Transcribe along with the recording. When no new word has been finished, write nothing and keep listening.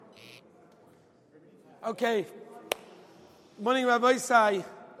Okay. Morning, Rabbi Isai.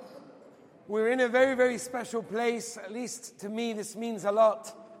 We're in a very, very special place. At least to me, this means a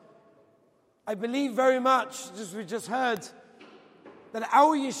lot. I believe very much, as we just heard, that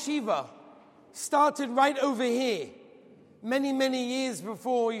our yeshiva started right over here, many, many years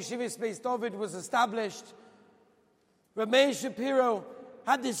before Yeshiva Beis David was established. Rabbi Shapiro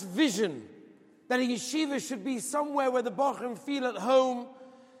had this vision that a yeshiva should be somewhere where the Bochum feel at home,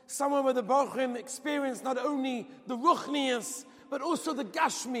 somewhere where the Bochum experience not only the Ruchnius, but also the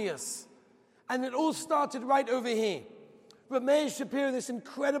Gashmius. And it all started right over here. Rabbi Shapiro, this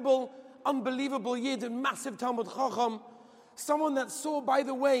incredible, unbelievable Yid and massive Talmud Chacham, someone that saw, by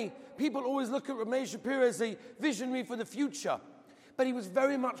the way, people always look at Rabbi Shapiro as a visionary for the future, but he was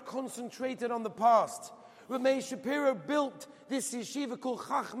very much concentrated on the past. Rabbi Shapiro built this yeshiva called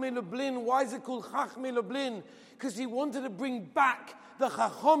Chachmei Lublin. Why is it called Chachmei Lublin? Because he wanted to bring back the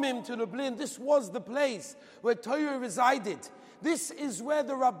Chachomim to Lublin. This was the place where Torah resided. This is where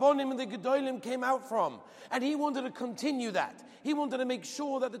the Rabbonim and the Gedolim came out from. And he wanted to continue that. He wanted to make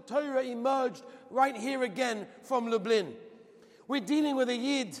sure that the Torah emerged right here again from Lublin. We're dealing with a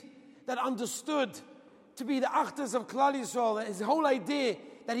Yid that understood to be the Achtas of Klal Yisrael. His whole idea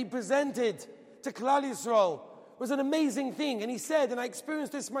that he presented to Klal Yisrael was an amazing thing. And he said, and I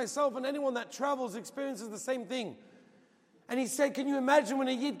experienced this myself, and anyone that travels experiences the same thing. And he said, can you imagine when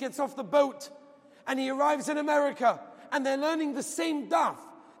a Yid gets off the boat and he arrives in America and they're learning the same daf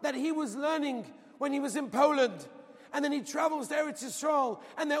that he was learning when he was in Poland, and then he travels to Eretz Yisrael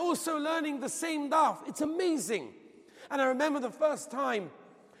and they're also learning the same daf. It's amazing. And I remember the first time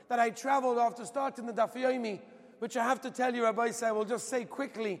that I traveled after starting the Daf Yomi, which I have to tell you, Rabbi Isai, I will just say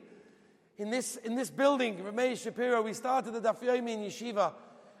quickly, in this building, Rabbi Shapiro, we started the Daf Yomi in Yeshiva,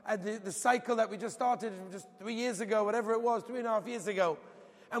 at the cycle that we just started just 3 years ago, whatever it was, 3.5 years ago.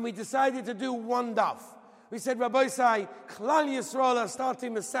 And we decided to do one daf. We said, Rabbi Isai, Klal Yisrael are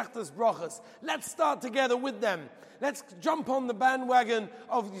starting Masechtas Brachos. Let's start together with them. Let's jump on the bandwagon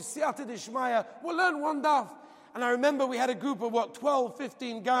of Siyata Dishmaya. We'll learn one daf. And I remember we had a group of 12,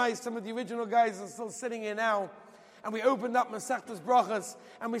 15 guys. Some of the original guys are still sitting here now. And we opened up Masechtas Brachos,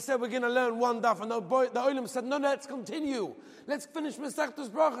 and we said, we're going to learn one daf. And the Olim said, no, let's continue. Let's finish Masechtas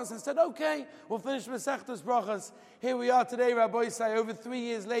Brachos. I said, okay, we'll finish Masechtas Brachos. Here we are today, Rabbi Isai. Over 3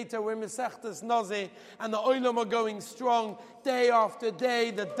 years later, we're in Masechtas Nozeh, and the Olim are going strong day after day.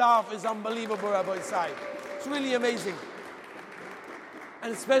 The daf is unbelievable, Rabbi Isai. It's really amazing.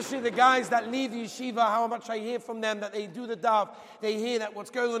 And especially the guys that leave yeshiva, how much I hear from them that they do the daf, they hear that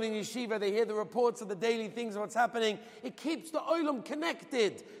what's going on in yeshiva, they hear the reports of the daily things of what's happening. It keeps the olam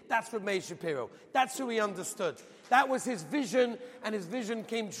connected. That's what Meir Shapiro. That's who he understood. That was his vision, and his vision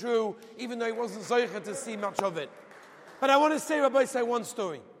came true, even though he wasn't zoicha to see much of it. But I want to say, Rabbi, say one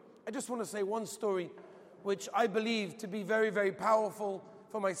story. I just want to say one story, which I believe to be very, very powerful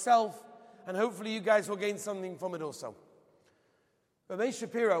for myself, and hopefully you guys will gain something from it also. Rabbi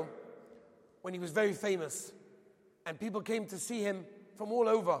Shapiro, when he was very famous, and people came to see him from all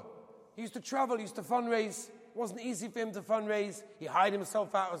over, he used to travel, he used to fundraise. It wasn't easy for him to fundraise. He hired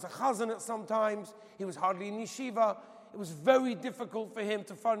himself out as a chazan at sometimes. He was hardly in yeshiva. It was very difficult for him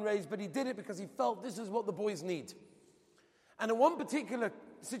to fundraise, but he did it because he felt this is what the boys need. And in one particular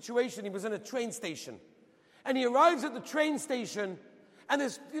situation, he was in a train station. And he arrives at the train station, and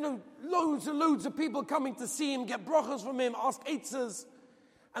there's, loads and loads of people coming to see him, get brachas from him, ask eitzes.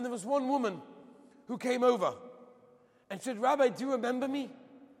 And there was one woman who came over and said, Rabbi, do you remember me?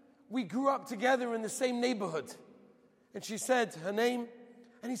 We grew up together in the same neighborhood. And she said her name.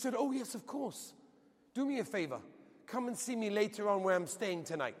 And he said, oh, yes, of course. Do me a favor. Come and see me later on where I'm staying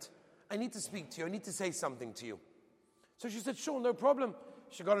tonight. I need to speak to you. I need to say something to you. So she said, sure, no problem.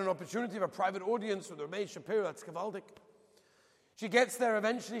 She got an opportunity of a private audience with Rabbi Shapiro. That's Kavaldik. She gets there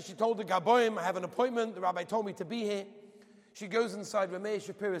eventually. She told the Gaboim, I have an appointment. The rabbi told me to be here. She goes inside. Rabbi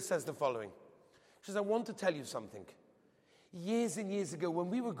Shapiro says the following. She says, I want to tell you something. Years and years ago,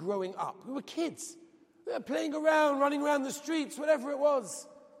 when we were growing up, we were kids. We were playing around, running around the streets, whatever it was.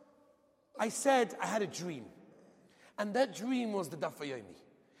 I said I had a dream. And that dream was the Daf Yomi.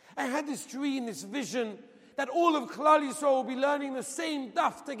 I had this dream, this vision, that all of Klal Yisrael will be learning the same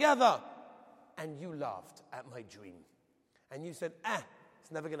daf together. And you laughed at my dream. And you said,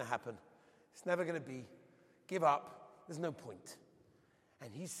 it's never going to happen. It's never going to be. Give up. There's no point.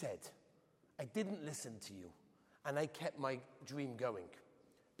 And he said, I didn't listen to you. And I kept my dream going.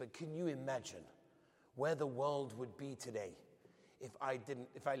 But can you imagine where the world would be today if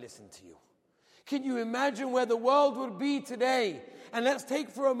I listened to you? Can you imagine where the world would be today? And let's take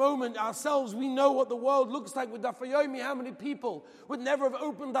for a moment ourselves. We know what the world looks like with Daf Yomi. How many people would never have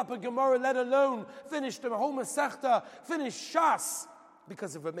opened up a Gemara, let alone finished a whole Masechta, finished Shas,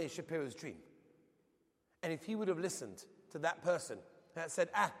 because of Ramesh Shapiro's dream? And if he would have listened to that person that said,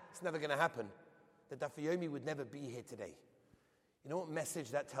 it's never going to happen, the Daf Yomi would never be here today. You know what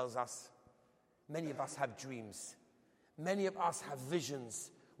message that tells us? Many of us have dreams. Many of us have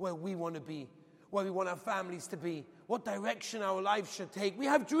visions where we want to be, where we want our families to be, what direction our life should take. We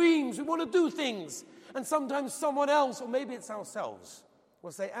have dreams, we want to do things. And sometimes someone else, or maybe it's ourselves,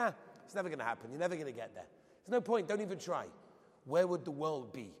 will say, it's never going to happen. You're never going to get there. There's no point, don't even try. Where would the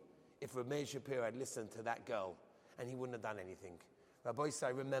world be if Ramesh Shapiro had listened to that girl and he wouldn't have done anything? Rabbi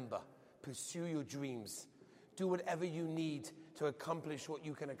Isai, remember, pursue your dreams. Do whatever you need to accomplish what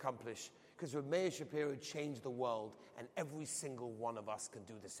you can accomplish. Because Ramesh Shapiro changed the world, and every single one of us can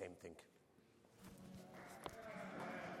do the same thing.